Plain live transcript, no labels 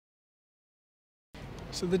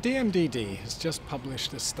So the DMDD has just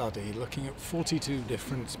published a study looking at 42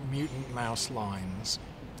 different mutant mouse lines.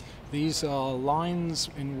 These are lines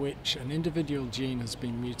in which an individual gene has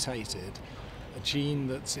been mutated, a gene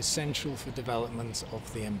that's essential for development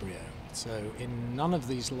of the embryo. So in none of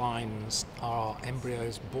these lines are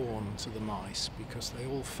embryos born to the mice because they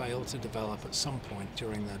all fail to develop at some point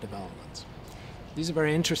during their development. These are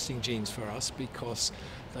very interesting genes for us because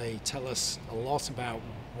they tell us a lot about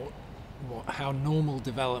how normal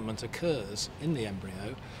development occurs in the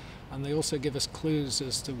embryo, and they also give us clues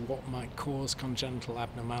as to what might cause congenital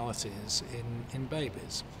abnormalities in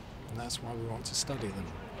babies, and that's why we want to study them.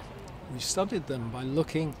 We studied them by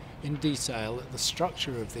looking in detail at the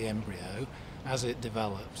structure of the embryo as it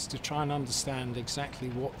develops to try and understand exactly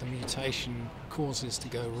what the mutation causes to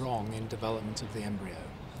go wrong in development of the embryo.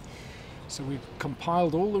 So we've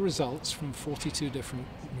compiled all the results from 42 different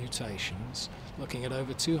mutations, looking at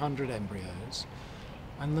over 200 embryos.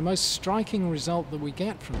 And the most striking result that we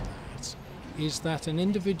get from that is that an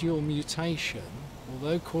individual mutation,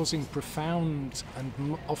 although causing profound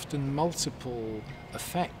and often multiple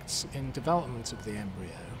effects in development of the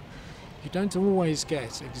embryo, you don't always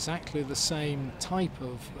get exactly the same type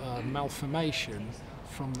of malformation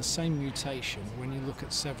from the same mutation when you look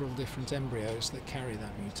at several different embryos that carry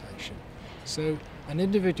that mutation. So an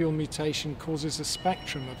individual mutation causes a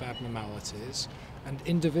spectrum of abnormalities, and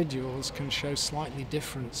individuals can show slightly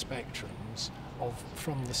different spectrums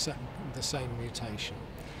from the same mutation.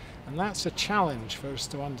 And that's a challenge for us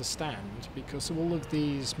to understand because all of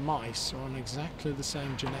these mice are on exactly the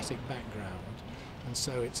same genetic background. And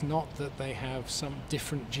so it's not that they have some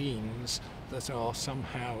different genes that are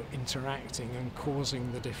somehow interacting and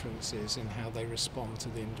causing the differences in how they respond to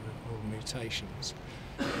the individual mutations.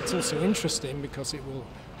 It's also interesting because it will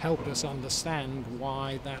help us understand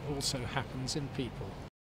why that also happens in people.